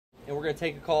and we're going to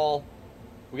take a call.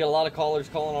 We got a lot of callers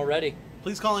calling already.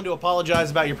 Please call in to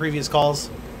apologize about your previous calls.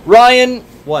 Ryan.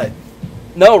 What?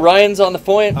 No, Ryan's on the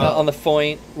phone. On the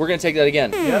phone. We're going to take that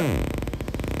again. Yeah.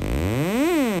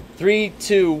 3,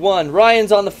 2, 1.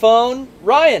 Ryan's on the phone.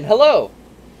 Ryan, hello.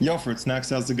 Yo, Fruit Snacks,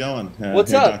 how's it going?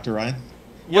 What's hey, up? Dr. Ryan.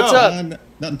 What's up?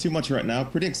 Nothing too much right now.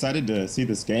 Pretty excited to see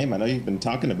this game. I know you've been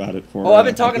talking about it for I've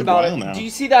been talking about it. now. Do you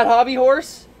see that hobby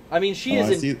horse? I mean, she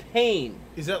is in pain.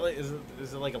 Is that like, is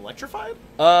it like electrified?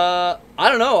 I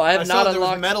don't know. I have not there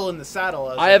unlocked was metal in the saddle.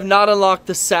 I have not unlocked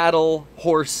the saddle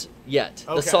horse yet.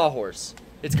 Okay. The sawhorse.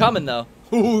 It's coming though.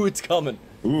 Ooh, it's coming.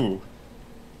 Ooh.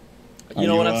 You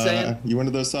know what I'm saying? You one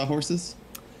of those sawhorses?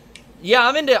 Yeah,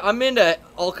 I'm into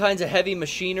all kinds of heavy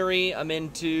machinery. I'm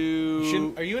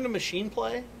into. Are you into machine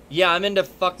play? Yeah, I'm into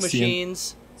fuck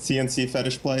machines. CNC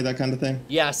fetish play, that kind of thing?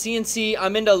 Yeah, CNC.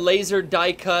 I'm into laser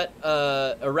die cut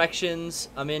erections.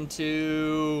 I'm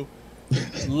into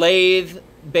lathe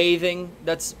bathing.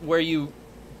 That's where you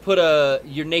put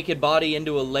your naked body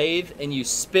into a lathe and you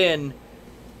spin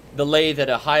the lathe at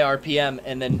a high RPM,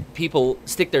 and then people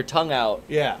stick their tongue out.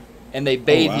 Yeah. And they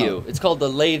bathe wow. you. It's called the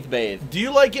lathe bathe. Do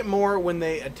you like it more when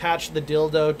they attach the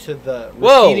dildo to the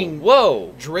repeating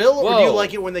drill, or do you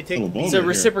like it when they take? It's a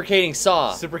reciprocating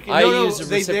saw. They also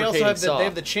have saw. They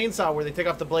have the chainsaw where they take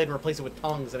off the blade and replace it with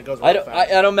tongues, and it goes.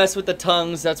 I don't mess with the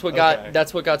tongues. That's what Okay.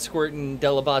 got squirt in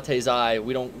Delabate's eye.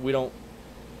 We don't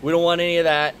want any of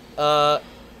that.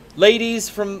 Ladies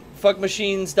from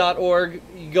fuckmachines.org,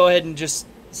 you go ahead and just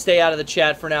stay out of the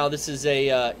chat for now. This is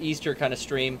a Easter kind of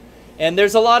stream. And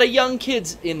there's a lot of young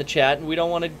kids in the chat, and we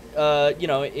don't want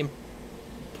to,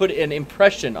 put an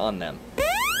impression on them.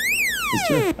 It's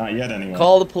true. Not yet, anyway.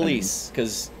 Call the police,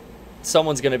 because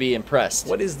someone's going to be impressed.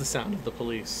 What is the sound of the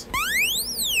police?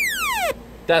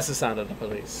 That's the sound of the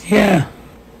police. Yeah.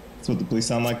 That's what the police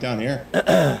sound like down here.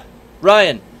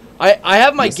 Ryan, I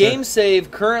have my Yes, game sir. save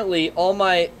currently. All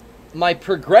my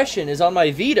progression is on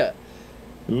my Vita.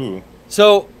 Ooh.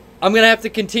 So I'm going to have to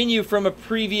continue from a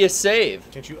previous save.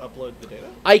 Can't you upload the data?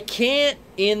 I can't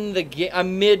in the game.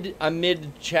 I'm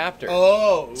mid chapter.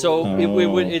 Oh. So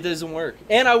it doesn't work.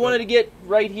 And I wanted to get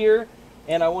right here,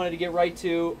 and I wanted to get right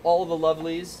to all the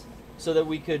lovelies, so that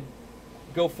we could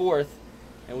go forth,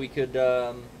 and we could.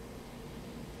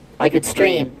 I could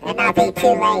stream and not be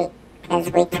too late,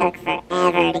 because we took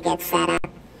forever to get set up.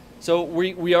 So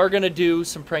we are gonna do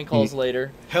some prank calls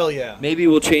later. Hell yeah. Maybe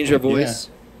we'll change our voice.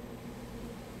 Yeah.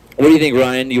 What do you think,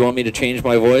 Ryan? Do you want me to change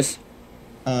my voice?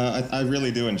 I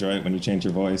really do enjoy it when you change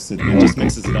your voice. It just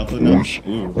mixes it up a notch.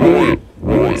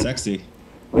 Ooh. Sexy.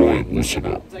 Ryan, listen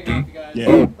up. Take it off, you guys. Yeah.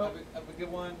 Have a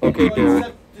good one. Okay,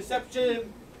 Derek.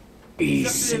 Deception.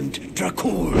 Decent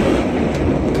Dracul.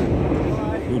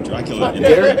 Ooh, Dracula.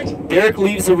 Derek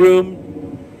leaves the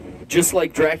room just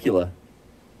like Dracula.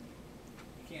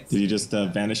 Did he just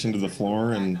vanish into the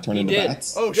floor and turn He into did.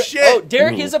 bats? Oh shit. Oh,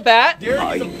 Derek is a bat.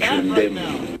 I condemn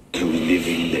you to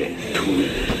living death,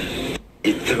 to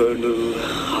eternal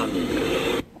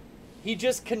hunger. He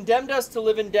just condemned us to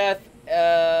live in death,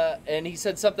 and he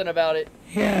said something about it.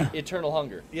 Yeah. Eternal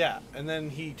hunger. Yeah, and then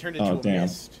he turned into a damn.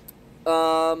 mist.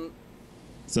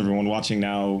 Is everyone watching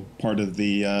now part of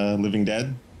the Living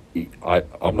Dead?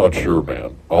 I'm not sure,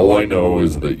 man. All I know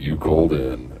is that you called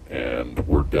in, and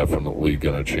we're definitely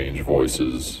gonna change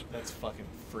voices. That's fucking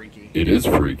freaky. It is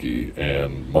freaky,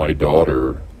 and my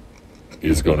daughter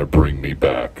is gonna bring me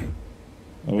back,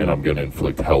 and I'm gonna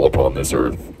inflict hell upon this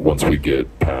earth once we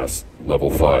get past level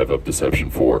 5 of Deception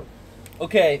 4.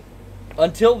 Okay.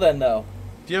 Until then, though,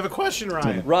 Do you have a question,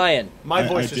 Ryan? Ryan, My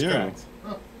voice I is do. cracked.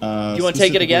 do you want to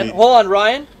take it again? Hold on,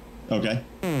 Ryan. Okay.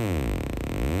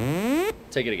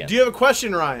 Take it again. Do you have a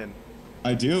question, Ryan?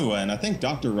 I do, and I think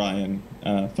Dr. Ryan,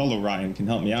 fellow Ryan, can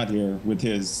help me out here with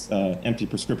his empty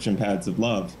prescription pads of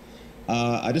love.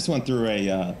 I just went through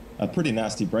a pretty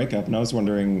nasty breakup, and I was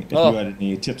wondering if you had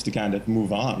any tips to kind of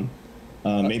move on,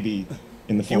 maybe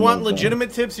in the form of... Do you want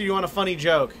legitimate tips, or you want a funny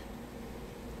joke?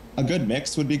 A good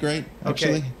mix would be great,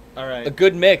 actually. Okay. All right. A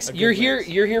good mix. A good You're mix.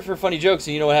 here for funny jokes,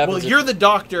 and you know what happens. Well, you're the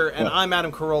doctor, and I'm Adam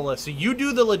Carolla, so you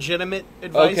do the legitimate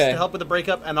advice to help with the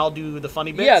breakup, and I'll do the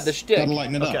funny bits. Yeah, the shtick. Gotta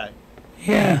lighten it up. Okay.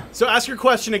 Yeah. So ask your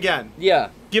question again.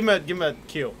 Yeah. Give him a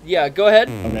cue. Yeah, go ahead.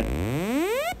 Okay.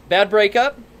 Bad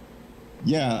breakup?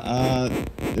 Yeah,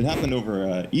 it happened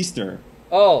over Easter.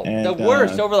 Oh, And, the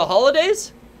worst. Over the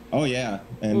holidays? Oh yeah,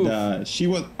 and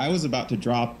I was about to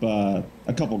drop a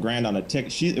couple grand on a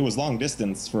ticket. It was long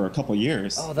distance for a couple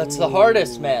years. Oh, that's the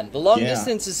hardest, man. The long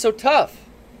distance is so tough.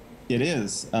 It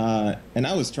is, and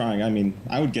I was trying. I mean,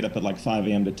 I would get up at like 5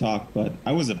 a.m. to talk, but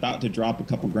I was about to drop a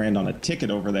couple grand on a ticket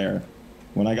over there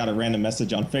when I got a random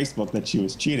message on Facebook that she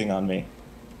was cheating on me.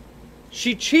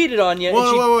 She cheated on you.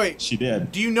 Wait. She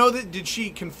did. Do you know that? Did she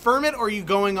confirm it, or are you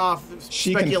going off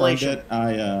She speculation?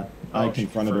 confirmed it. I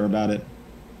confronted her about it.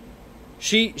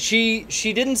 She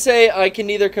didn't say I can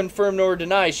neither confirm nor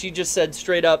deny. She just said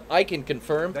straight up, I can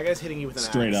confirm. That guy's hitting you with an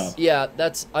Straight axe. up. Yeah,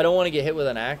 I don't want to get hit with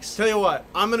an axe. Tell you what,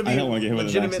 I'm gonna I be don't wanna get hit with an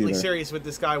axe legitimately either. serious with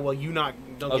this guy while you don't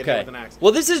get hit with an axe.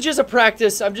 Well, this is just a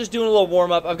practice. I'm just doing a little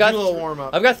warm up. I've got Do a little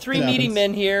warm-up. I've got 3 It meaty happens.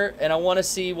 men here, and I want to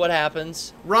see what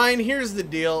happens. Ryan, here's the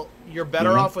deal. You're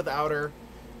better off without her.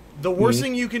 The worst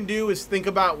thing you can do is think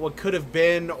about what could have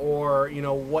been, or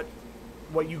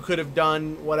what you could have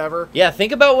done, whatever. Yeah,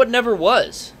 think about what never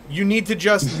was. You need to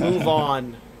just move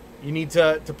on. You need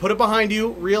to put it behind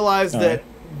you. Realize that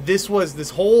this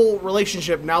whole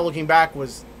relationship, now looking back,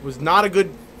 was not a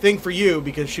good thing for you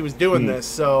because she was doing this.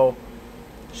 So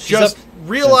just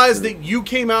realize that you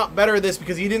came out better at this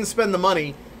because you didn't spend the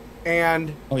money,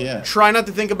 and try not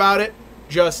to think about it.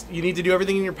 Just, you need to do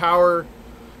everything in your power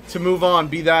to move on.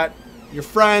 Be that your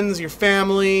friends, your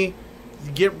family,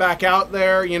 get back out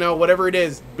there, whatever it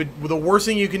is. But the worst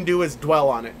thing you can do is dwell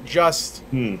on it. Just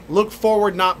look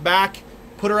forward, not back.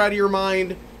 Put her out of your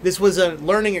mind. This was a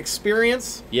learning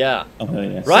experience. Yeah.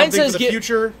 Okay, yeah. Ryan Something says for the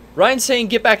future. Ryan's saying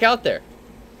get back out there.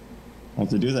 I'll have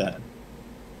to do that.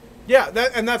 Yeah,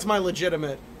 that's my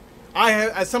legitimate.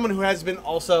 As someone who has been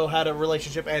also had a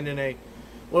relationship end in a,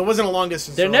 well, it wasn't a long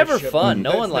distance. They're never relationship. fun. No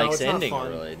It's- one likes it's not ending fun.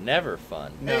 really. Never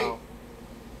fun. No.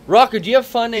 Rocker, do you have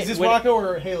fun? Is this when- Rocco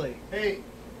or Haley? Hey,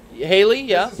 Haley?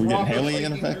 Yeah. this is We get Rocco Haley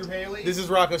in speaking effect? through Haley. This is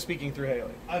Rocco speaking through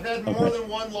Haley. I've had more than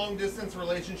one long distance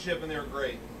relationship and they're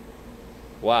great.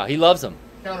 Wow, he loves them.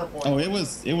 Counterpoint. Oh, it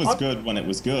was good when it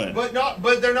was good. But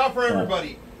they're not for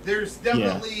everybody. There's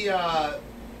definitely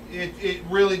it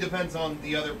really depends on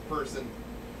the other person.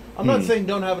 I'm not saying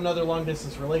don't have another long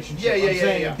distance relationship. Yeah, I'm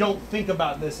saying yeah. don't think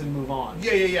about this and move on.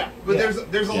 Yeah. But Yeah.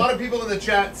 there's a lot of people in the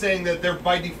chat saying that they're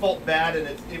by default bad, and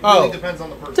it Oh. really depends on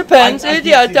the person. Depends. I can't It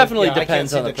see the- definitely yeah, I can't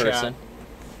depends see on the the chat. person.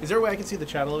 Is there a way I can see the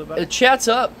chat a little bit better? The chat's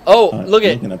up. Oh, look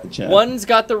looking at the chat. One's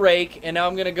got the rake, and now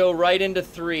I'm gonna go right into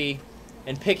 3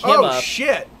 and pick him up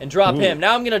Shit! and drop Ooh. him.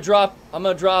 Now I'm gonna drop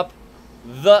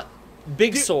the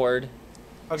big sword.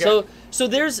 Okay. So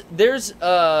there's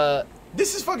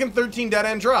this is fucking 13 Dead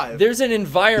End Drive. there's an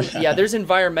environment. Yeah, there's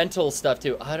environmental stuff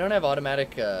too. I don't have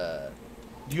automatic.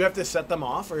 Do you have to set them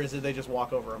off, or is it they just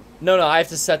walk over them? No, I have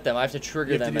to set them. I have to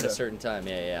trigger You have to them do at a that. certain time.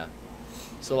 Yeah.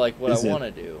 So like what Is I it- want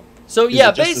to do. So Is yeah,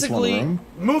 it just this one basically, room?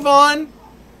 Move on.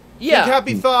 yeah. Think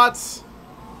happy thoughts,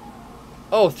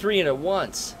 Oh, 3 in at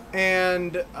once.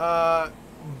 and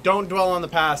don't dwell on the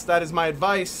past. That is my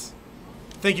advice.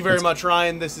 Thank you very much,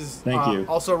 Ryan. This is Thank you.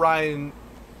 Also, Ryan.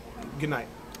 Good night.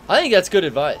 I think that's good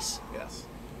advice. Yes.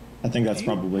 I think that's Do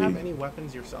you probably have any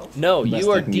weapons yourself? No, The best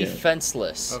you I are can get.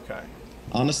 defenseless. Okay.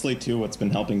 honestly too. What's been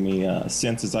helping me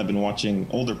since is I've been watching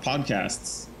older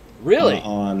podcasts. Really?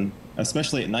 On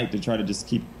especially at night to try to just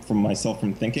keep myself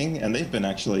from thinking, and they've been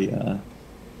actually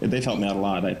they've helped me out a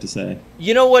lot. I have to say.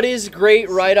 You know what is great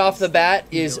right off the bat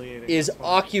is Humiliating.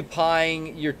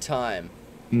 occupying your time.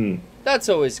 Hmm. That's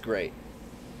always great.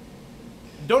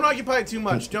 Don't occupy it too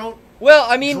much. Don't Well,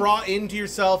 I mean, draw into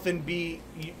yourself and be.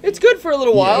 it's good for a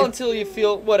little while Yeah. until you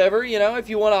feel whatever, if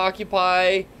you want to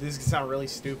occupy. This can sound really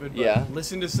stupid, but Yeah.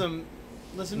 listen to some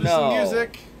No.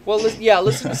 music. Well,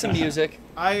 listen to some music.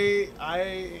 I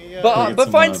Get But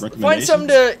some, find recommendations? something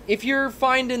to, if you're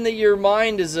finding that your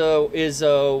mind is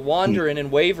wandering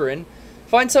and wavering,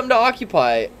 find something to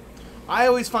occupy. I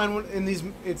always find in these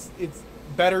it's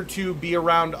better to be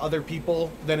around other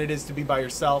people than it is to be by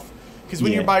yourself. Because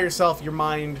when Yeah. you're by yourself, your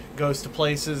mind goes to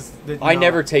places that I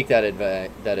never take that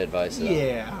advice. Though.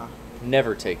 Yeah.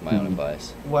 Never take my own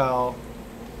advice. Well,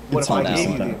 what It's if I fun gave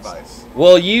you the sometimes. advice?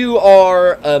 Well, you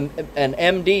are an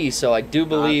MD, so I do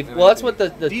believe. an Well, that's MD. what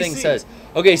the thing DC. says.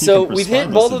 Okay, so can we've hit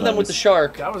prescribe both us of them with the advice.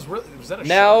 shark. That was really. Was that a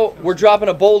Now shark? we're dropping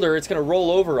a boulder. It's gonna roll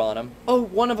over on him. Oh,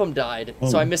 one of them died,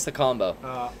 so Oh. I missed the combo.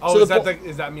 Oh, So is the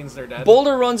that means they're dead?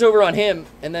 Boulder runs over on him,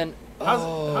 and then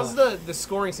How's the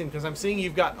scoring scene? Because I'm seeing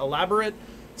you've got elaborate,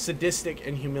 sadistic,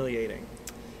 and humiliating.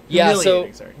 yeah. So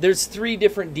Humiliating, sorry. there's 3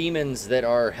 different demons that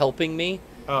are helping me.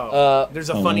 Oh,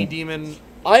 there's a oh, funny no. demon.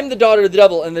 I'm the daughter of the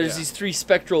devil, and there's Yeah. these 3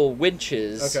 spectral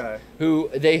winches Okay. who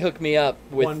they hook me up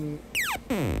with One.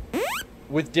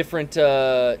 with different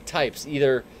types,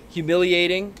 either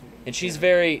humiliating, and she's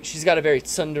got a very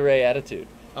tsundere attitude.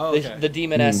 Oh, okay. The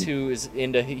demoness who is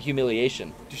into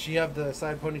humiliation. Does she have the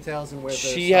side ponytails and wear the?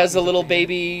 She has a stockings little at the end?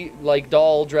 baby like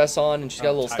doll dress on, and she's got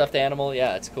a Oh, little tight. stuffed animal.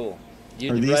 Yeah, it's cool.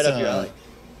 Are these, Right up your alley.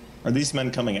 Are these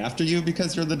men coming after you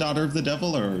because you're the daughter of the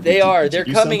devil, or They are. did you They're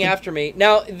do coming something? after me.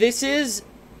 Now, this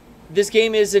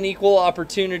game is an equal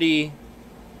opportunity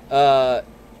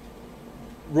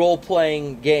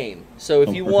role-playing game. So if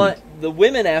Oh, you perfect. want the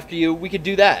women after you, we could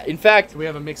do that. In fact, Do we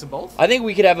have a mix of both? I think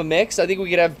we could have a mix. I think we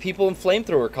could have people in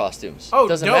flamethrower costumes. Oh,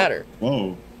 doesn't dope. matter.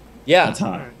 Whoa, Yeah. that's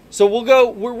hot. Alright. So we'll go.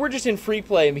 We're just in free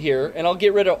play here, and I'll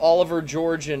get rid of Oliver,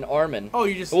 George, and Armin. Oh,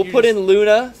 you just We'll you're put just in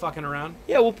Luna. fucking around.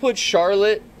 Yeah, we'll put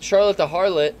Charlotte the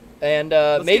Harlot, and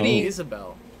Let's maybe get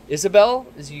Isabel. Isabel.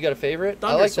 You got a favorite? I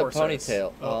Thunder like the Sorceress.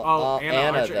 ponytail.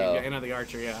 Anna Archer. though. Yeah, Anna the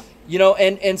Archer. Yeah. You know,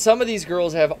 and some of these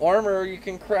girls have armor you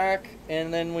can crack,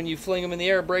 and then when you fling them in the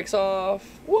air, it breaks off.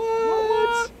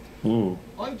 What? Ooh.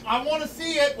 I want to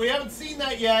see it. We haven't seen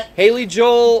that yet. Haley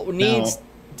Joel needs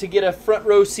to get a front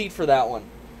row seat for that one.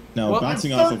 Now, Well,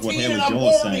 bouncing I'm off of what 13 Haley and I'm Joel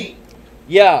is horny. saying.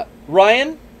 Yeah,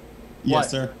 Ryan? Yes, What?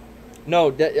 sir.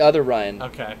 No, the other Ryan.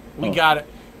 Okay. We Oh. got it.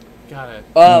 Got it.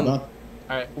 Now, All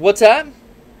right. What's that? I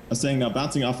was saying now,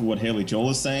 bouncing off of what Haley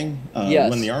Joel is saying, Yes.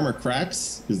 when the armor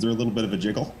cracks, is there a little bit of a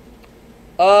jiggle?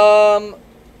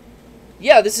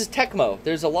 Yeah, this is Tecmo.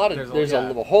 There's a lot of There's a-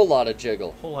 a whole lot of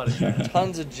jiggle. Whole lot of shit.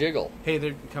 Tons of jiggle. Hey,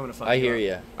 they're coming to find I you. hear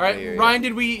you. All right, Ryan,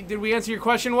 did we answer your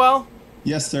question well?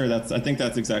 Yes, sir. I think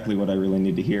that's exactly what I really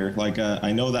need to hear. Like,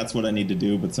 I know that's what I need to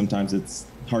do, but sometimes it's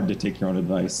hard to take your own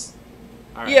advice.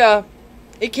 All right. Yeah,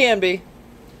 it can be.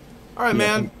 All right, Yeah.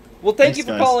 man. Well, thank Thanks, you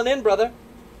for guys. calling in, brother.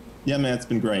 Yeah, man, it's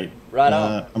been great. Right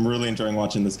on. I'm really enjoying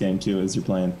watching this game too as you're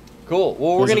playing. Cool.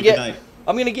 Well, we're Guys, gonna have a good get. night.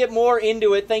 I'm gonna get more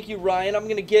into it. Thank you, Ryan. I'm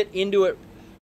gonna get into it